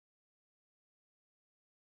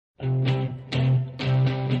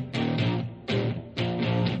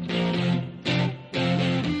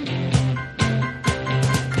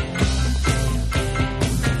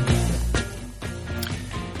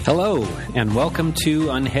Hello, and welcome to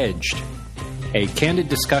Unhedged, a candid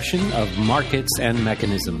discussion of markets and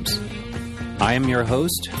mechanisms. I am your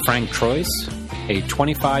host, Frank Troyes, a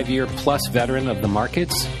 25-year-plus veteran of the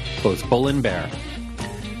markets, both bull and bear.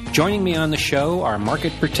 Joining me on the show are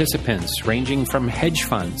market participants ranging from hedge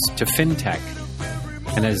funds to fintech,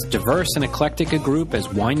 and as diverse and eclectic a group as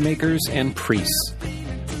winemakers and priests.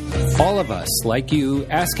 All of us, like you,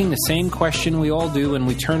 asking the same question we all do when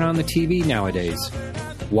we turn on the TV nowadays.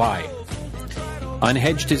 Why?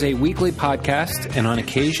 Unhedged is a weekly podcast and on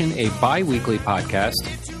occasion a bi-weekly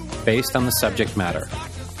podcast based on the subject matter.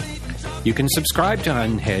 You can subscribe to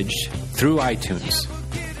Unhedged through iTunes.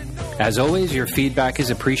 As always, your feedback is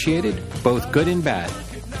appreciated, both good and bad.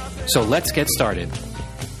 So let's get started.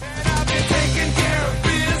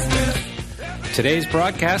 Today's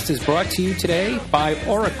broadcast is brought to you today by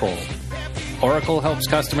Oracle. Oracle helps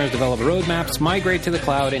customers develop roadmaps, migrate to the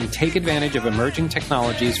cloud, and take advantage of emerging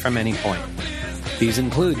technologies from any point. These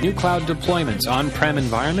include new cloud deployments, on-prem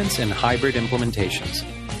environments, and hybrid implementations.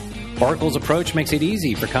 Oracle's approach makes it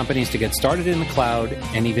easy for companies to get started in the cloud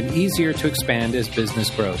and even easier to expand as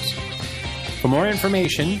business grows. For more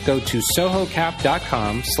information, go to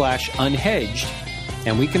sohocap.com/unhedged,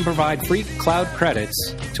 and we can provide free cloud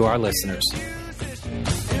credits to our listeners.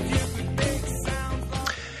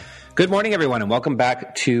 Good morning, everyone, and welcome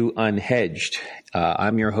back to Unhedged.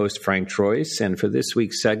 I'm your host, Frank Troyes, and for this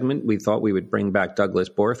week's segment, we thought we would bring back Douglas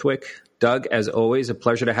Borthwick. Doug, as always, a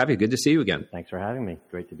pleasure to have you. Good to see you again. Thanks for having me.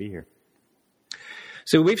 Great to be here.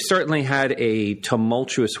 So we've certainly had a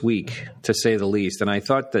tumultuous week, to say the least, and I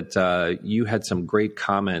thought that you had some great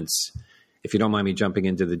comments, if you don't mind me jumping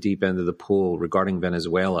into the deep end of the pool, regarding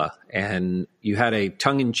Venezuela. And you had a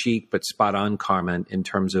tongue-in-cheek but spot-on comment in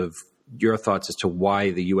terms of your thoughts as to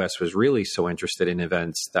why the U.S. was really so interested in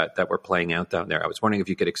events that were playing out down there. I was wondering if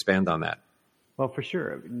you could expand on that. Well, for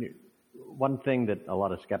sure. One thing that a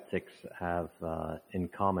lot of skeptics have in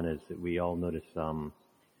common is that we all notice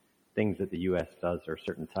things that the U.S. does or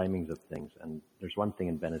certain timings of things. And there's one thing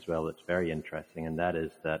in Venezuela that's very interesting, and that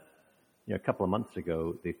is that a couple of months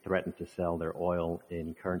ago, they threatened to sell their oil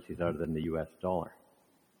in currencies other than the U.S. dollar.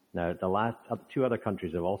 Now, the last two other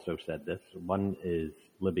countries have also said this. One is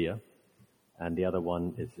Libya, and the other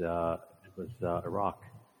one was Iraq.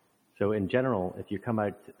 So in general, if you come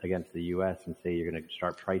out against the U.S. and say you're going to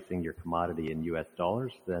start pricing your commodity in U.S.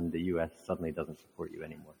 dollars, then the U.S. suddenly doesn't support you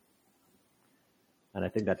anymore. And I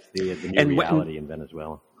think that's the new reality in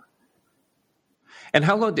Venezuela. And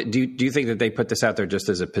how long do you think that they put this out there just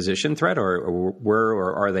as a position threat,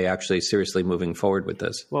 or are they actually seriously moving forward with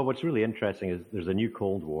this? Well, what's really interesting is there's a new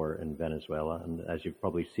Cold War in Venezuela, and as you've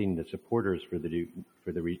probably seen, the supporters for the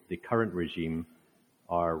current regime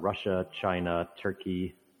are Russia, China,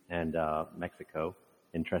 Turkey, and Mexico.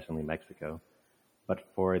 Interestingly, Mexico. But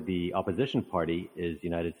for the opposition party is the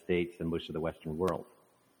United States and most of the Western world.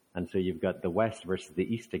 And so you've got the West versus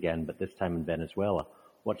the East again, but this time in Venezuela.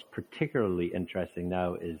 What's particularly interesting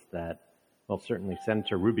now is that, well, certainly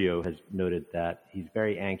Senator Rubio has noted that he's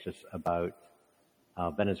very anxious about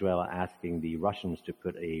Venezuela asking the Russians to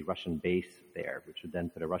put a Russian base there, which would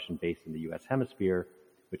then put a Russian base in the U.S. hemisphere,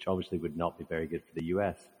 which obviously would not be very good for the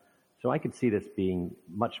U.S. So I could see this being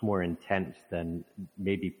much more intense than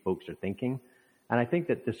maybe folks are thinking. And I think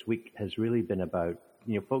that this week has really been about,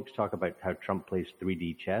 folks talk about how Trump plays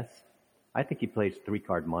 3D chess. I think he plays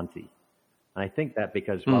three-card Monte. And I think that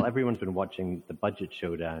because while everyone's been watching the budget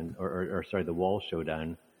showdown, the wall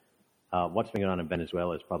showdown, what's been going on in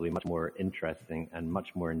Venezuela is probably much more interesting and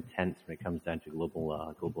much more intense when it comes down to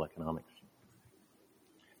global economics.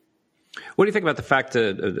 What do you think about the fact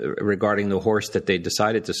regarding the horse that they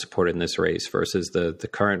decided to support in this race versus the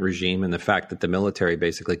current regime, and the fact that the military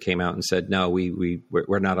basically came out and said, no,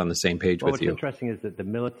 we're not on the same page with you? What's interesting is that the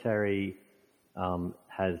military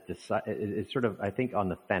has decided, is sort of, I think, on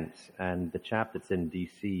the fence. And the chap that's in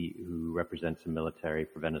D.C. who represents the military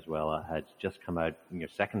for Venezuela had just come out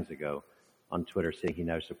seconds ago on Twitter saying he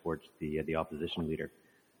now supports the opposition leader.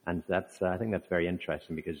 And that's I think that's very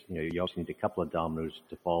interesting because you also need a couple of dominoes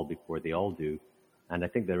to fall before they all do. And I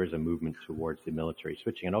think there is a movement towards the military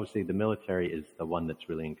switching. And obviously the military is the one that's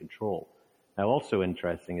really in control. Now, also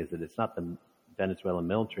interesting is that it's not the Venezuelan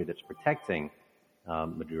military that's protecting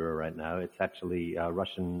Maduro right now. It's actually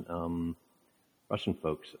Russian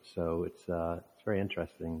folks. So it's very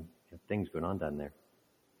interesting things going on down there.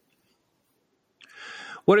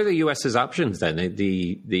 What are the U.S.'s options then?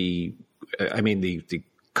 The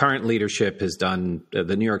current leadership has done.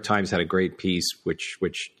 The New York Times had a great piece, which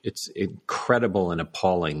it's incredible and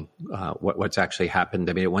appalling what's actually happened.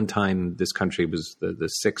 I mean, at one time, this country was the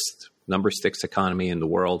number six economy in the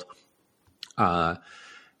world.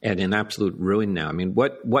 and in absolute ruin now. I mean,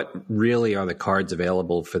 what really are the cards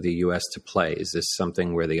available for the U.S. to play? Is this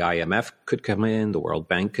something where the IMF could come in, the World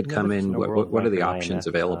Bank could come in? What are the options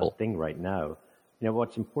available? Thing right now,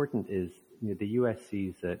 what's important is the U.S.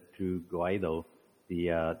 sees that through Guaido,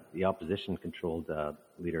 the opposition-controlled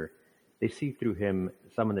leader, they see through him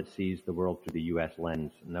someone that sees the world through the U.S.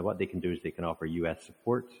 lens. Now, what they can do is they can offer U.S.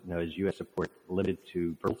 support. Now, is U.S. support limited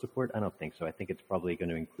to verbal support? I don't think so. I think it's probably going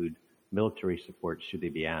to include military support should they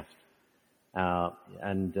be asked.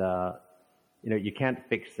 You can't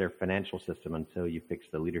fix their financial system until you fix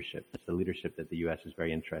the leadership. It's the leadership that the U.S. is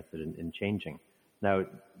very interested in changing. Now,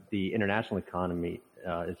 the international economy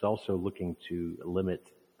is also looking to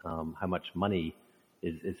limit how much money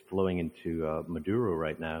is flowing into Maduro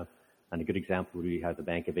right now. And a good example would be how the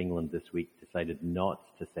Bank of England this week decided not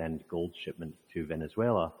to send gold shipments to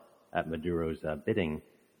Venezuela at Maduro's bidding.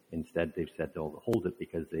 Instead, they've said they'll hold it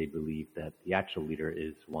because they believe that the actual leader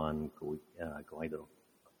is Juan Guaido.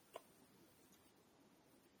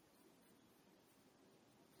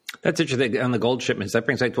 That's interesting. On the gold shipments, that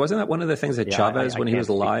brings like, wasn't that one of the things that Chavez, when he was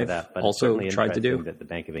alive, also tried to do? That the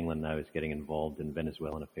Bank of England now is getting involved in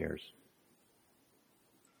Venezuelan affairs.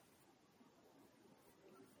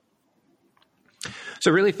 So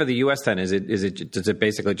really for the U.S. then, does it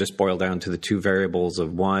basically just boil down to the two variables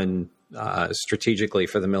of one, strategically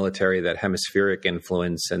for the military, that hemispheric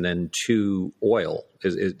influence, and then two, oil?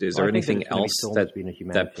 Is there anything else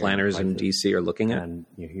that planners in D.C. are looking at? And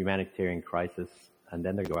humanitarian crisis, and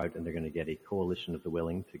then they go out and they're going to get a coalition of the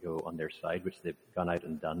willing to go on their side, which they've gone out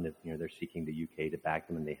and done. They're seeking the UK to back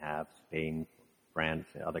them, and they have Spain, France,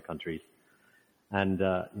 other countries. And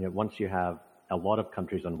once you have a lot of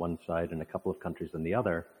countries on one side and a couple of countries on the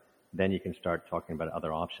other, then you can start talking about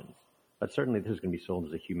other options. But certainly this is going to be sold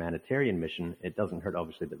as a humanitarian mission. It doesn't hurt,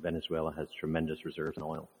 obviously, that Venezuela has tremendous reserves in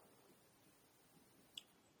oil.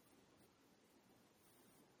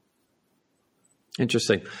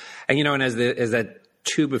 Interesting. And, and as that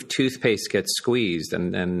tube of toothpaste gets squeezed,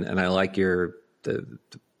 and I like the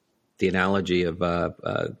analogy of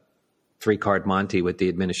three-card Monty with the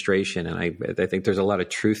administration. And I think there's a lot of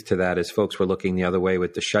truth to that. As folks were looking the other way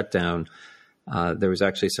with the shutdown, there was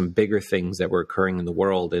actually some bigger things that were occurring in the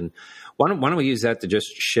world. And why don't we use that to just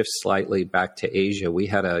shift slightly back to Asia? We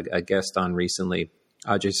had a guest on recently,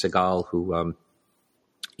 Ajay Sagal, who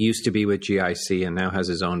used to be with GIC and now has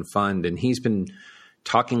his own fund. And he's been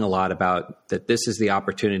talking a lot about that this is the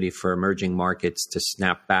opportunity for emerging markets to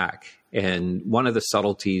snap back. And one of the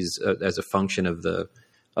subtleties as a function of the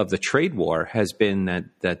trade war has been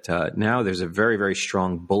that now there's a very, very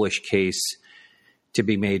strong bullish case to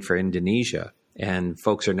be made for Indonesia. And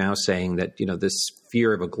folks are now saying that, this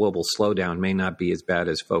fear of a global slowdown may not be as bad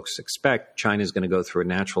as folks expect. China's going to go through a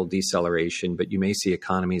natural deceleration, but you may see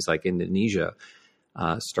economies like Indonesia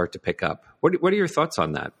start to pick up. What are your thoughts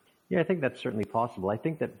on that? Yeah, I think that's certainly possible. I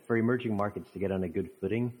think that for emerging markets to get on a good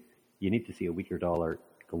footing, you need to see a weaker dollar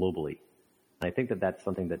globally. I think that that's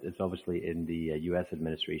something that is obviously in the U.S.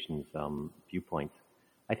 administration's viewpoint.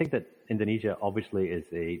 I think that Indonesia obviously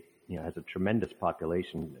has a tremendous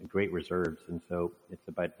population, great reserves, and so it's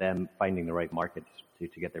about them finding the right markets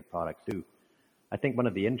to get their products to. I think one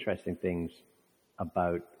of the interesting things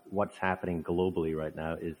about what's happening globally right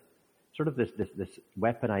now is sort of this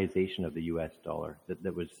weaponization of the U.S. dollar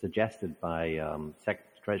that was suggested by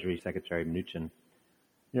Treasury Secretary Mnuchin,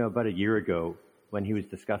 about a year ago, when he was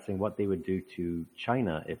discussing what they would do to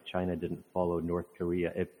China if China didn't follow North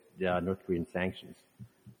Korean sanctions.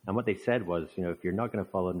 And what they said was, if you're not going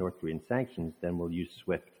to follow North Korean sanctions, then we'll use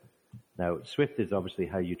SWIFT. Now, SWIFT is obviously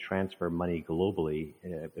how you transfer money globally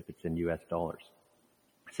if it's in U.S. dollars.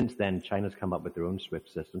 Since then, China's come up with their own SWIFT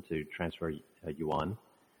system to transfer yuan.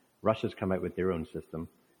 Russia's come out with their own system.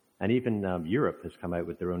 And even Europe has come out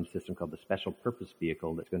with their own system called the Special Purpose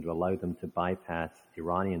Vehicle that's going to allow them to bypass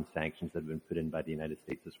Iranian sanctions that have been put in by the United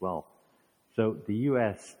States as well. So the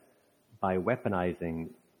U.S., by weaponizing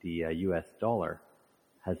the U.S. dollar,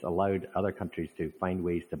 has allowed other countries to find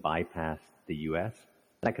ways to bypass the U.S.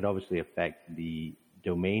 That could obviously affect the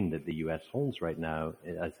domain that the U.S. holds right now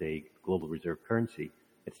as a global reserve currency.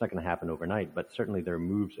 It's not going to happen overnight, but certainly there are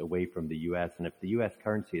moves away from the U.S. And if the U.S.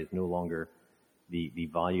 currency is no longer the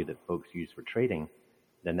value that folks use for trading,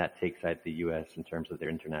 then that takes out the U.S. in terms of their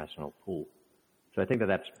international pool. So I think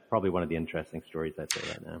that's probably one of the interesting stories I'd say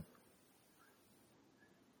right now.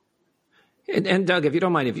 And Doug, if you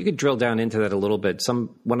don't mind, if you could drill down into that a little bit,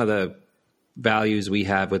 one of the values we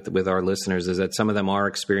have with our listeners is that some of them are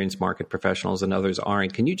experienced market professionals and others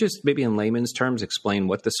aren't. Can you just maybe in layman's terms explain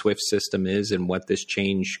what the SWIFT system is and what this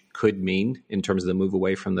change could mean in terms of the move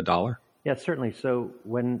away from the dollar? Yeah, certainly. So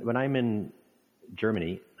when I'm in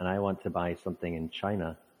Germany and I want to buy something in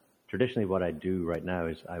China, traditionally what I do right now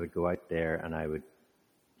is I would go out there and I would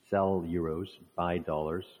sell euros, buy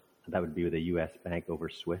dollars, and that would be with a US bank over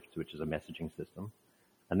SWIFT, which is a messaging system.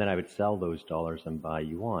 And then I would sell those dollars and buy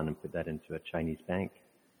yuan and put that into a Chinese bank.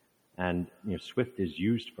 And SWIFT is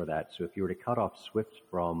used for that. So if you were to cut off SWIFT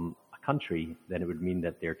from a country, then it would mean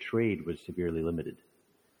that their trade was severely limited.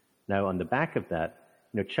 Now, on the back of that,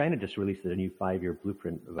 China just released a new 5-year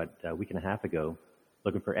blueprint about a week and a half ago,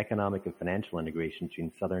 looking for economic and financial integration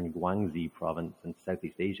between southern Guangxi province and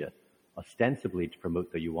Southeast Asia, ostensibly to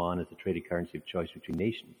promote the yuan as a traded currency of choice between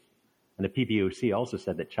nations. And the PBOC also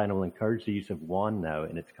said that China will encourage the use of yuan now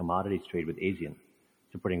in its commodities trade with ASEAN,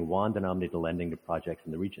 supporting yuan-denominated lending to projects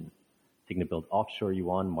in the region, seeking to build offshore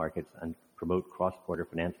yuan markets and promote cross-border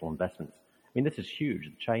financial investments. I mean, this is huge.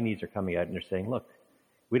 The Chinese are coming out and they're saying, look,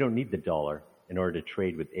 we don't need the dollar in order to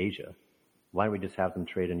trade with Asia. Why don't we just have them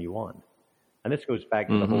trade in yuan? And this goes back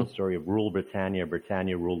to the whole story of rule Britannia,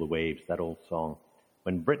 Britannia rule the waves, that old song.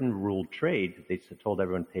 When Britain ruled trade, they told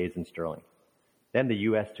everyone pays in sterling. Then the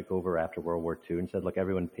U.S. took over after World War II and said, look,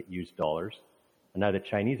 everyone use dollars. And now the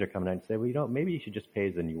Chinese are coming out and say, well, maybe you should just pay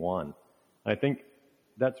us in yuan. And I think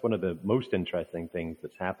that's one of the most interesting things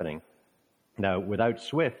that's happening. Now, without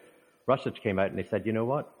SWIFT, Russia came out and they said, you know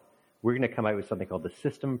what? We're going to come out with something called the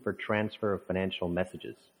System for Transfer of Financial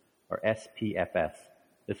Messages, or SPFS.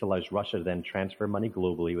 This allows Russia to then transfer money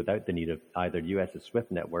globally without the need of either U.S.'s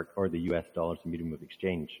SWIFT network or the U.S. dollar as a medium of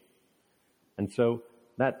exchange. And so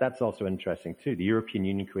that's also interesting too. The European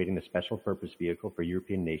Union creating the special purpose vehicle for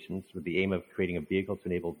European nations with the aim of creating a vehicle to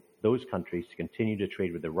enable those countries to continue to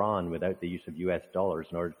trade with Iran without the use of U.S. dollars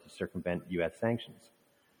in order to circumvent U.S. sanctions.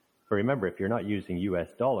 But remember, if you're not using U.S.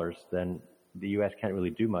 dollars, then the U.S. can't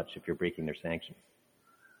really do much if you're breaking their sanctions.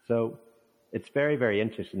 So it's very, very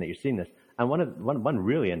interesting that you're seeing this. And one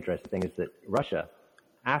really interesting thing is that Russia,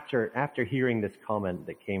 after hearing this comment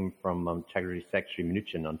that came from Treasury Secretary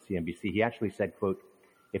Mnuchin on CNBC, he actually said, quote,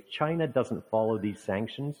 if China doesn't follow these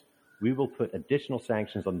sanctions, we will put additional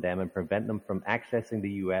sanctions on them and prevent them from accessing the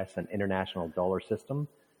U.S. and international dollar system,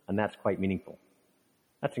 and that's quite meaningful.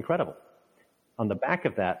 That's incredible. On the back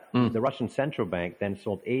of that, the Russian central bank then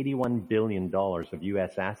sold $81 billion of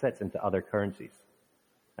U.S. assets into other currencies.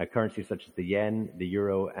 Currencies such as the yen, the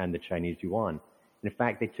euro, and the Chinese yuan. In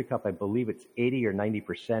fact, they took up, I believe it's 80 or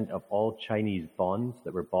 90% of all Chinese bonds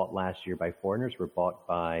that were bought last year by foreigners were bought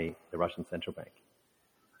by the Russian central bank.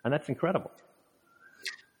 And that's incredible.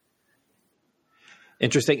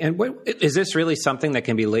 Interesting. And is this really something that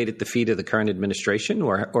can be laid at the feet of the current administration,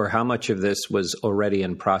 or how much of this was already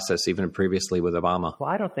in process even previously with Obama? Well,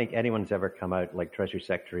 I don't think anyone's ever come out like Treasury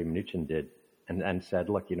Secretary Mnuchin did and said,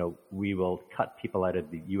 look, we will cut people out of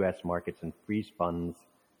the U.S. markets and freeze funds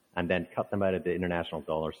and then cut them out of the international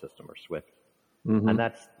dollar system or SWIFT. And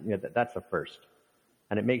that's a first.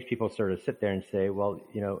 And it makes people sort of sit there and say, well,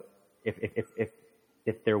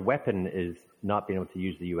 if their weapon is not being able to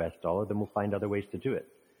use the U.S. dollar, then we'll find other ways to do it.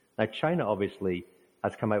 Now, China obviously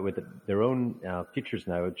has come out with their own futures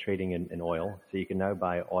now trading in oil. So you can now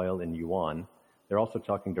buy oil in yuan. They're also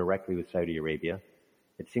talking directly with Saudi Arabia.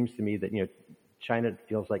 It seems to me that, China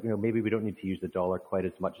feels like, maybe we don't need to use the dollar quite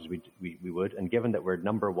as much as we would. And given that we're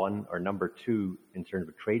number one or number two in terms of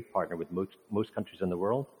a trade partner with most countries in the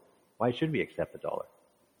world, why should we accept the dollar?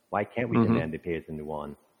 Why can't we demand they pay us in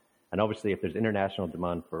yuan? And obviously, if there's international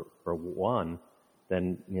demand for yuan,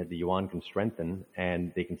 then the yuan can strengthen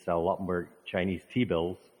and they can sell a lot more Chinese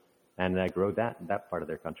T-bills and grow that part of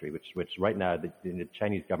their country, which right now the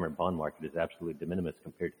Chinese government bond market is absolutely de minimis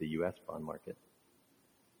compared to the U.S. bond market.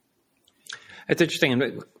 It's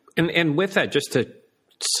interesting. And with that, just to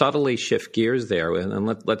subtly shift gears there, and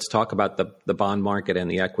let's talk about the bond market and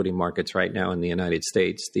the equity markets right now in the United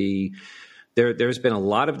States. There's been a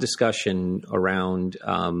lot of discussion around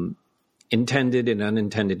intended and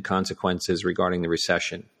unintended consequences regarding the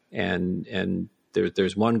recession. And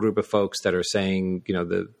there's one group of folks that are saying,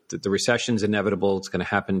 the recession's inevitable. It's going to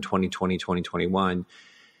happen 2020, 2021.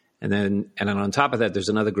 And then on top of that, there's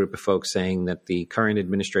another group of folks saying that the current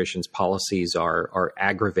administration's policies are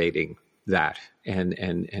aggravating that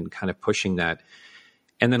and kind of pushing that.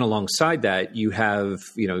 And then alongside that, you have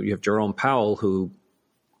Jerome Powell, who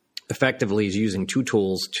effectively is using two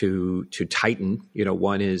tools to tighten.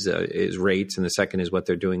 One is rates, and the second is what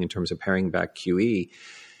they're doing in terms of paring back QE.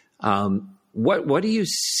 What do you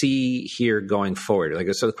see here going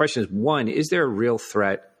forward? So the question is, one, is there a real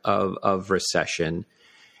threat of recession?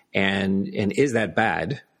 And is that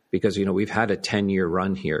bad? Because, we've had a 10-year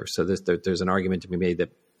run here. So there's an argument to be made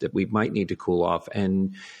that we might need to cool off.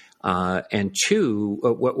 And And two,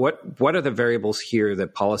 what are the variables here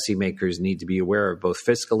that policymakers need to be aware of, both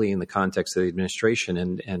fiscally in the context of the administration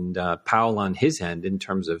and Powell on his end in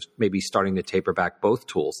terms of maybe starting to taper back both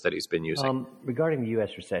tools that he's been using? Regarding the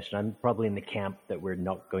U.S. recession, I'm probably in the camp that we're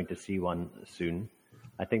not going to see one soon.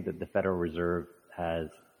 I think that the Federal Reserve has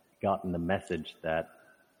gotten the message that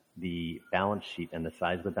the balance sheet and the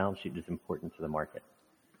size of the balance sheet is important to the market.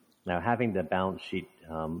 Now, having the balance sheet,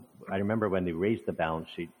 I remember when they raised the balance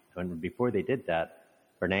sheet, before they did that,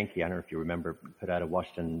 Bernanke, I don't know if you remember, put out a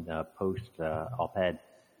Washington Post op-ed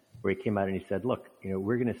where he came out and he said, look,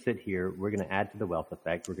 we're going to sit here, we're going to add to the wealth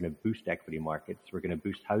effect, we're going to boost equity markets, we're going to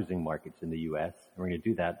boost housing markets in the U.S., and we're going to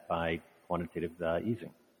do that by quantitative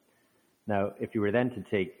easing. Now, if you were then to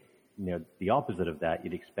take the opposite of that,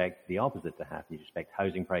 you'd expect the opposite to happen. You'd expect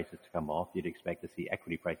housing prices to come off. You'd expect to see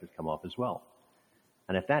equity prices come off as well.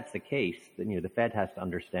 And if that's the case, then the Fed has to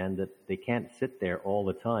understand that they can't sit there all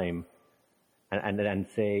the time and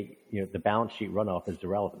say the balance sheet runoff is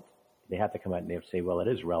irrelevant. They have to come out and they have to say, well, it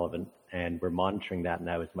is relevant, and we're monitoring that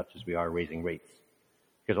now as much as we are raising rates.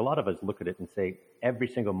 Because a lot of us look at it and say every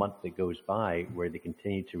single month that goes by where they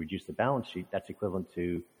continue to reduce the balance sheet, that's equivalent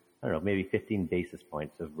to, I don't know, maybe 15 basis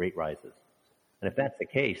points of rate rises. And if that's the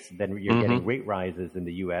case, then you're getting rate rises in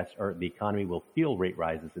the U.S., or the economy will feel rate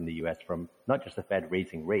rises in the U.S. from not just the Fed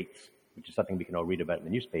raising rates, which is something we can all read about in the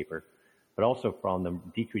newspaper, but also from them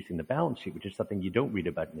decreasing the balance sheet, which is something you don't read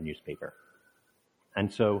about in the newspaper.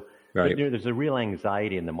 And so there's a real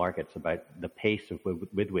anxiety in the markets about the pace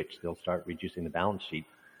with which they'll start reducing the balance sheet.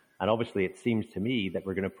 And obviously, it seems to me that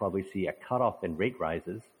we're going to probably see a cutoff in rate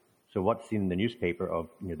rises. So what's seen in the newspaper of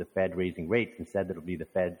the Fed raising rates, instead that'll be the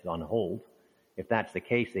Fed's on hold. If that's the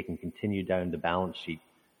case, they can continue down the balance sheet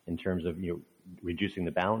in terms of reducing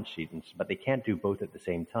the balance sheet, but they can't do both at the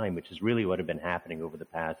same time, which is really what had been happening over the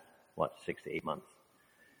past 6 to 8 months.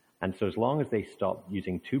 And so as long as they stop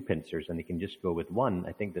using two pincers and they can just go with one,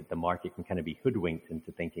 I think that the market can kind of be hoodwinked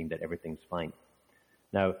into thinking that everything's fine.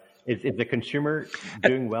 Now, is the consumer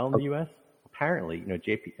doing well in the U.S.? Apparently,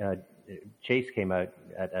 Chase came out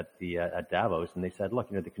at Davos and they said, look,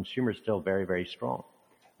 the consumer is still very, very strong.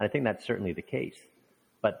 And I think that's certainly the case.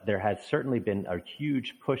 But there has certainly been a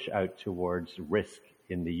huge push out towards risk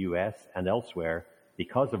in the U.S. and elsewhere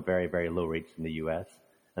because of very, very low rates in the U.S.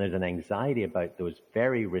 And there's an anxiety about those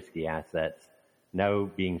very risky assets now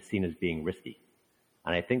being seen as being risky.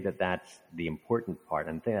 And I think that that's the important part.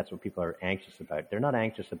 And I think that's what people are anxious about. They're not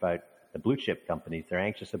anxious about the blue chip companies. They're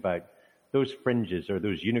anxious about those fringes or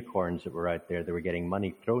those unicorns that were out there that were getting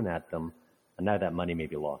money thrown at them. And now that money may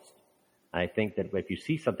be lost. I think that if you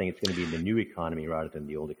see something, it's going to be in the new economy rather than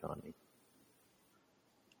the old economy.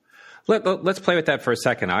 Let's play with that for a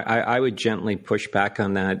second. I would gently push back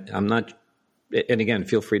on that. I'm not, and again,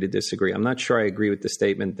 feel free to disagree. I'm not sure I agree with the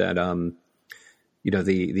statement that,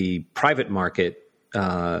 the private market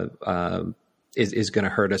is going to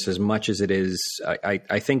hurt us as much as it is.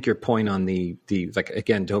 I think your point on the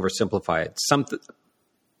again, to oversimplify it,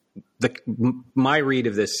 my read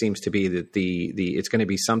of this seems to be that it's going to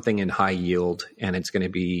be something in high yield, and it's going to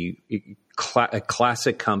be a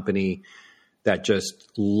classic company that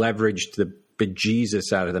just leveraged the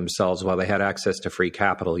bejesus out of themselves while they had access to free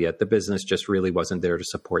capital. Yet the business just really wasn't there to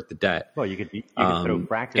support the debt. Well, you could throw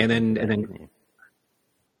fractures, and then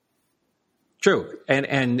true, and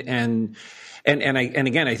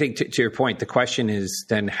again, I think to your point, the question is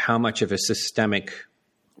then how much of a systemic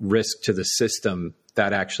risk to the system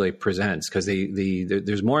that actually presents, because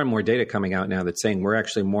there's more and more data coming out now that's saying we're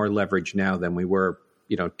actually more leveraged now than we were,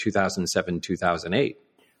 2007, 2008.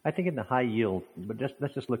 I think in the high yield, but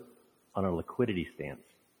let's just look on a liquidity stance.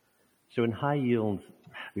 So in high yields,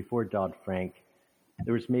 before Dodd-Frank,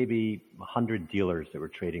 there was maybe 100 dealers that were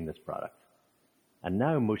trading this product. And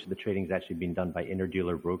now most of the trading is actually being done by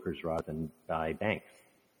interdealer brokers rather than by banks.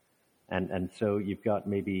 And so you've got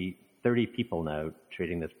maybe 30 people now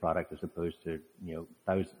trading this product as opposed to,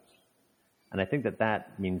 thousands. And I think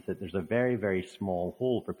that means that there's a very, very small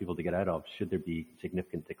hole for people to get out of should there be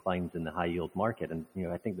significant declines in the high yield market. And,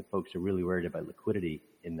 I think the folks are really worried about liquidity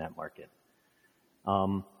in that market.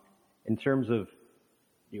 In terms of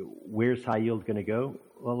where's high yield going to go?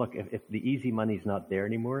 Well, look, if the easy money's not there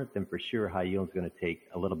anymore, then for sure high yield's going to take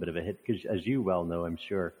a little bit of a hit. Because as you well know, I'm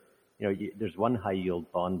sure, there's one high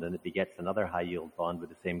yield bond and it begets another high yield bond with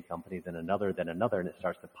the same company, then another, and it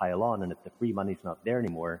starts to pile on. And if the free money's not there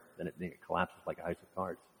anymore, then it collapses like a house of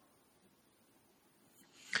cards.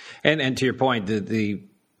 And to your point,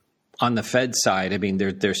 on the Fed side, I mean,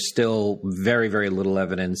 there's still very, very little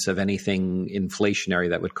evidence of anything inflationary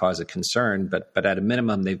that would cause a concern. But at a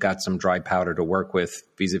minimum, they've got some dry powder to work with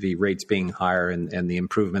vis-a-vis rates being higher and the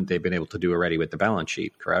improvement they've been able to do already with the balance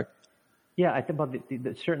sheet, correct? Yeah, I think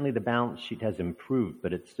certainly the balance sheet has improved,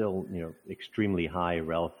 but it's still extremely high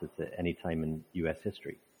relative to any time in U.S.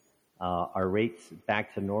 history. Are rates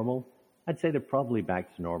back to normal? I'd say they're probably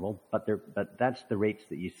back to normal, but that's the rates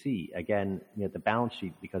that you see. Again, the balance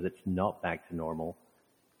sheet, because it's not back to normal,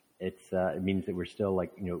 it means that we're still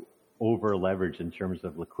over leveraged in terms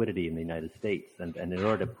of liquidity in the United States, and in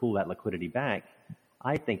order to pull that liquidity back,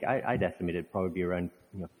 I think I'd estimate it'd probably be around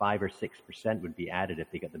 5 or 6% would be added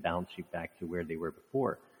if they get the balance sheet back to where they were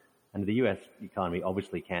before. And the U.S. economy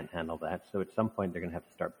obviously can't handle that, so at some point they're going to have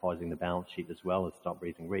to start pausing the balance sheet as well as stop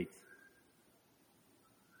raising rates.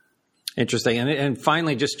 Interesting. And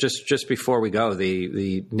finally, just before we go,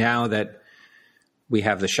 the now that we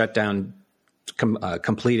have the shutdown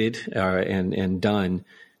completed and done,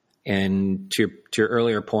 and to your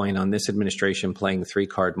earlier point on this administration playing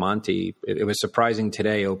 3-card Monte, it was surprising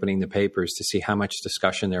today opening the papers to see how much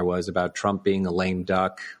discussion there was about Trump being a lame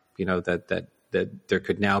duck. That there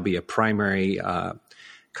could now be a primary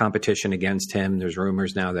competition against him. There's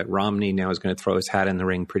rumors now that Romney now is going to throw his hat in the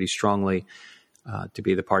ring pretty strongly to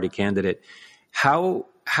be the party candidate. How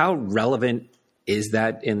relevant is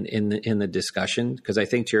that in the discussion? Because I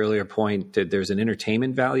think to your earlier point that there's an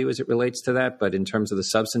entertainment value as it relates to that, but in terms of the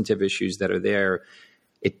substantive issues that are there,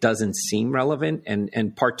 it doesn't seem relevant.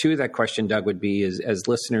 And part two of that question, Doug, would be as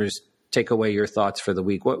listeners take away your thoughts for the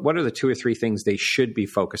week, what are the 2 or 3 things they should be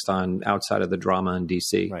focused on outside of the drama in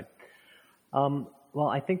D.C.? Right. Well,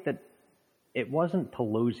 I think that it wasn't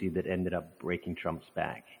Pelosi that ended up breaking Trump's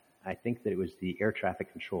back. I think that it was the air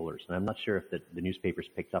traffic controllers. And I'm not sure if the newspapers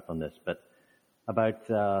picked up on this, but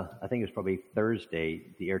about, I think it was probably Thursday,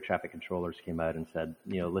 the air traffic controllers came out and said,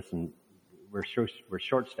 listen, we're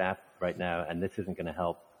short-staffed right now, and this isn't going to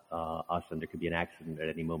help us, and there could be an accident at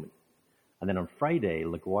any moment. And then on Friday,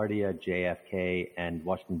 LaGuardia, JFK, and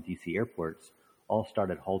Washington, D.C. airports all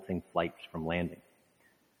started halting flights from landing.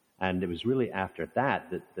 And it was really after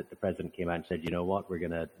that the president came out and said, you know what, we're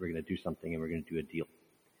gonna do something, and we're going to do a deal.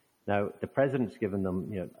 Now, the president's given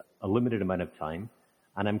them a limited amount of time,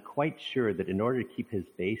 and I'm quite sure that in order to keep his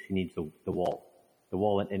base, he needs the wall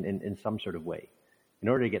in some sort of way. In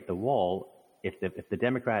order to get the wall, if the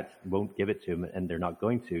Democrats won't give it to him, and they're not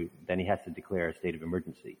going to, then he has to declare a state of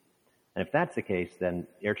emergency. And if that's the case, then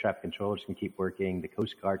air traffic controllers can keep working, the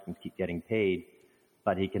Coast Guard can keep getting paid,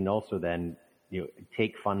 but he can also then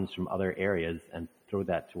take funds from other areas and throw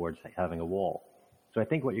that towards having a wall. So I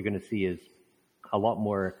think what you're going to see is a lot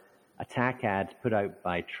more attack ads put out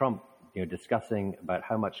by Trump, discussing about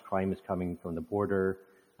how much crime is coming from the border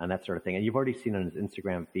and that sort of thing. And you've already seen on his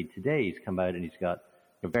Instagram feed today, he's come out and he's got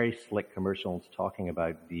very slick commercials talking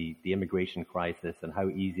about the immigration crisis and how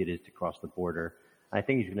easy it is to cross the border. And I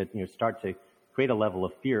think he's going to start to create a level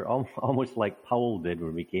of fear, almost like Powell did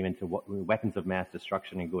when we came into weapons of mass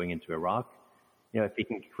destruction and going into Iraq. If he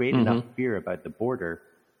can create enough fear about the border,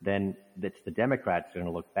 then it's the Democrats going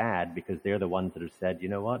to look bad because they're the ones that have said, you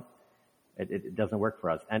know what, it doesn't work for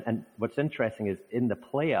us. And what's interesting is in the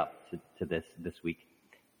play up to this week,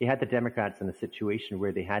 he had the Democrats in a situation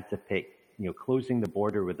where they had to pick, closing the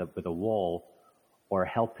border with a wall or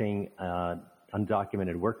helping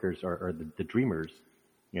undocumented workers or the dreamers,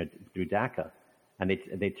 through DACA. And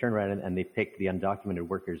they turn around and they pick the undocumented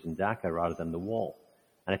workers in DACA rather than the wall.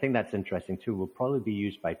 And I think that's interesting too. Will probably be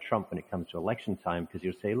used by Trump when it comes to election time because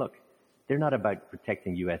he'll say, look, they're not about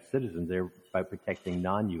protecting U.S. citizens. They're about protecting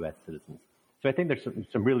non-U.S. citizens. So I think there's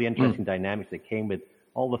some really interesting dynamics that came with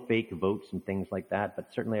all the fake votes and things like that.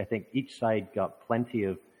 But certainly I think each side got plenty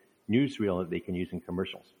of newsreel that they can use in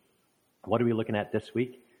commercials. What are we looking at this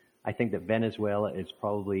week? I think that Venezuela is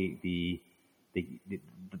probably the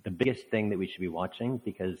biggest thing that we should be watching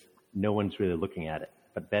because no one's really looking at it.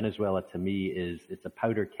 But Venezuela, to me, it's a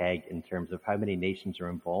powder keg in terms of how many nations are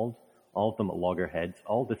involved, all of them at loggerheads,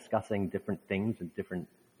 all discussing different things in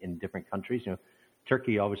different countries.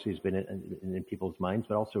 Turkey obviously has been in people's minds,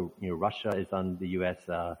 but also, Russia is on the U.S.,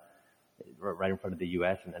 right in front of the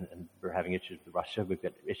U.S., and we're having issues with Russia. We've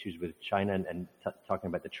got issues with China and talking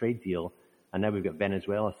about the trade deal. And now we've got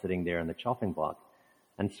Venezuela sitting there on the chopping block.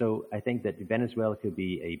 And so I think that Venezuela could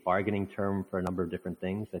be a bargaining term for a number of different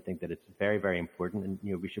things. I think that it's very, very important.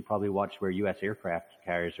 And, we should probably watch where U.S. aircraft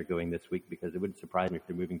carriers are going this week because it wouldn't surprise me if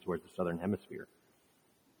they're moving towards the southern hemisphere.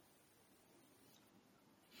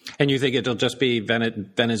 And you think it'll just be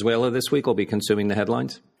Venezuela this week will be consuming the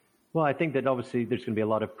headlines? Well, I think that obviously there's going to be a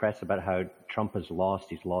lot of press about how Trump has lost.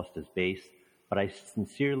 He's lost his base. But I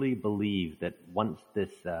sincerely believe that once this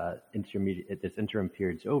interim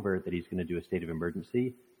period's over, that he's going to do a state of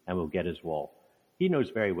emergency and we'll get his wall. He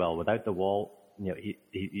knows very well without the wall,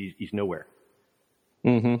 he's nowhere.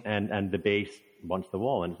 Mm-hmm. And the base wants the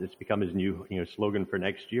wall, and it's become his new slogan for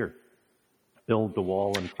next year: build the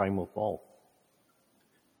wall and crime will fall.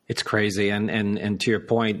 It's crazy, and to your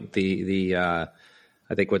point,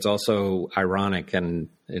 I think what's also ironic, and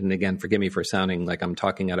again, forgive me for sounding like I'm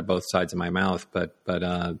talking out of both sides of my mouth, but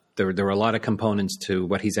there were a lot of components to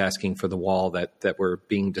what he's asking for the wall that were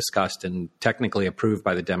being discussed and technically approved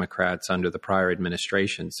by the Democrats under the prior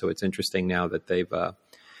administration. So it's interesting now that they've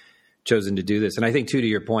chosen to do this. And I think, too, to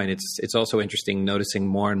your point, it's also interesting noticing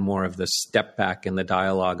more and more of the step back in the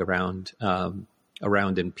dialogue around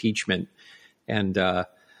impeachment. And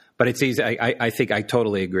but it's easy. I think I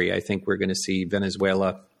totally agree. I think we're going to see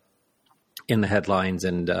Venezuela in the headlines.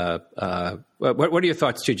 And what are your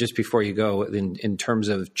thoughts, too, just before you go, in terms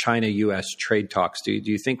of China-U.S. trade talks? Do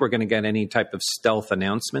you think we're going to get any type of stealth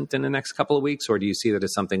announcement in the next couple of weeks, or do you see that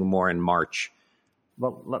as something more in March?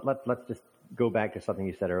 Well, let's just go back to something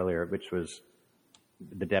you said earlier, which was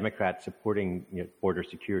the Democrats supporting border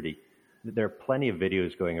security. There are plenty of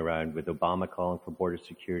videos going around with Obama calling for border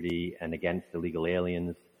security and against illegal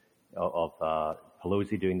aliens, of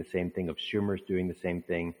Pelosi doing the same thing, of Schumer's doing the same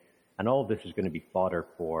thing, and all of this is going to be fodder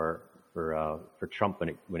for Trump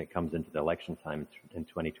when it comes into the election time in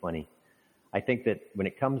 2020. I think that when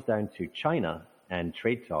it comes down to China and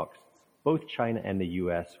trade talks, both China and the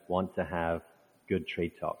U.S. want to have good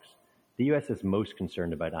trade talks. The U.S. is most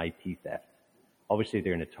concerned about IP theft. Obviously,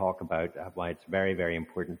 they're going to talk about why it's very, very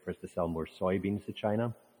important for us to sell more soybeans to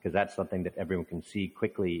China, because that's something that everyone can see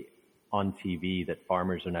quickly on TV, that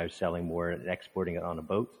farmers are now selling more and exporting it on a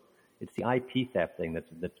boat. It's the IP theft thing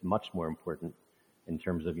that's much more important in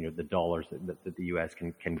terms of the dollars that the U.S.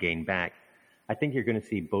 can gain back. I think you're going to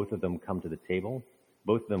see both of them come to the table.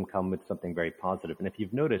 Both of them come with something very positive. And if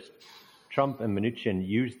you've noticed, Trump and Mnuchin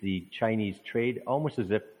use the Chinese trade almost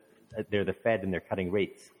as if they're the Fed and they're cutting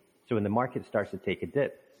rates. So when the market starts to take a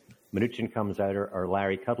dip, Mnuchin comes out or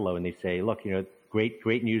Larry Kudlow and they say, look,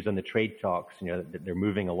 great news on the trade talks, that they're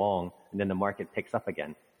moving along, and then the market picks up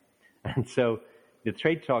again. And so the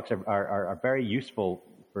trade talks are very useful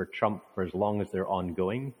for Trump for as long as they're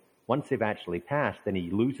ongoing. Once they've actually passed, then he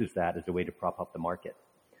loses that as a way to prop up the market.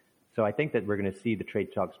 So I think that we're going to see the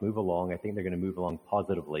trade talks move along. I think they're going to move along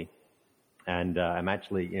positively. And I'm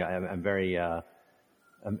actually, I'm very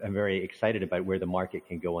excited about where the market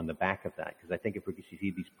can go on the back of that, because I think if we can see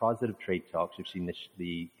these positive trade talks, we've seen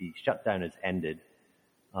the shutdown has ended,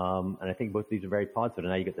 and I think both of these are very positive.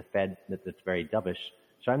 And now you get the Fed that's very dovish.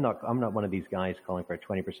 So I'm not one of these guys calling for a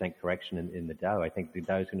 20% correction in the Dow. I think the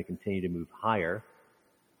Dow is going to continue to move higher.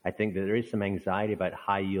 I think that there is some anxiety about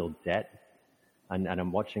high yield debt, and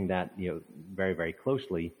I'm watching that very, very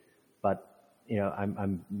closely. But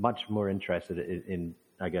I'm much more interested in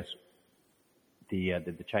I guess,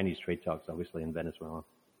 the Chinese trade talks, obviously, in Venezuela.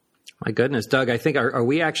 My goodness, Doug, I think, are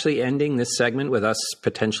we actually ending this segment with us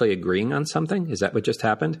potentially agreeing on something? Is that what just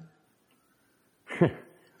happened?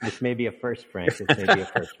 This may be a first, Frank. This may be a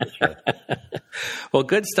first for sure. Well,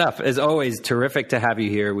 good stuff. As always, terrific to have you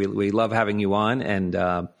here. We love having you on. And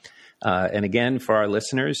again, for our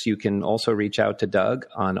listeners, you can also reach out to Doug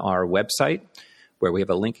on our website, where we have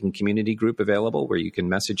a link and community group available where you can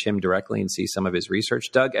message him directly and see some of his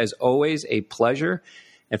research. Doug, as always, a pleasure.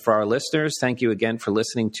 And for our listeners, thank you again for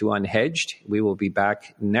listening to Unhedged. We will be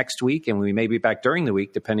back next week, and we may be back during the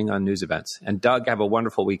week, depending on news events. And Doug, have a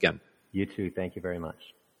wonderful weekend. You too. Thank you very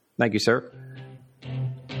much. Thank you, sir.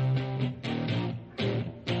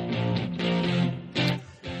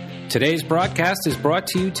 Today's broadcast is brought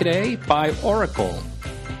to you today by Oracle.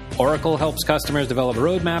 Oracle helps customers develop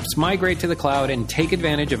roadmaps, migrate to the cloud, and take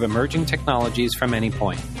advantage of emerging technologies from any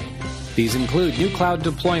point. These include new cloud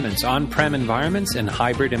deployments, on-prem environments, and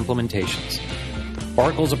hybrid implementations.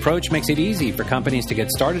 Oracle's approach makes it easy for companies to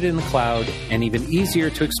get started in the cloud and even easier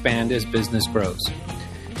to expand as business grows.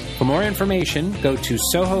 For more information, go to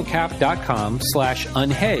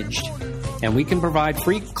sohocap.com/unhedged, and we can provide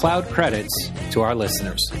free cloud credits to our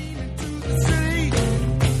listeners.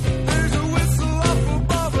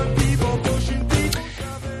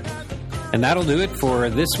 And that'll do it for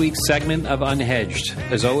this week's segment of Unhedged.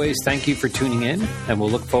 As always, thank you for tuning in, and we'll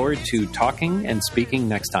look forward to talking and speaking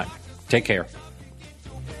next time. Take care.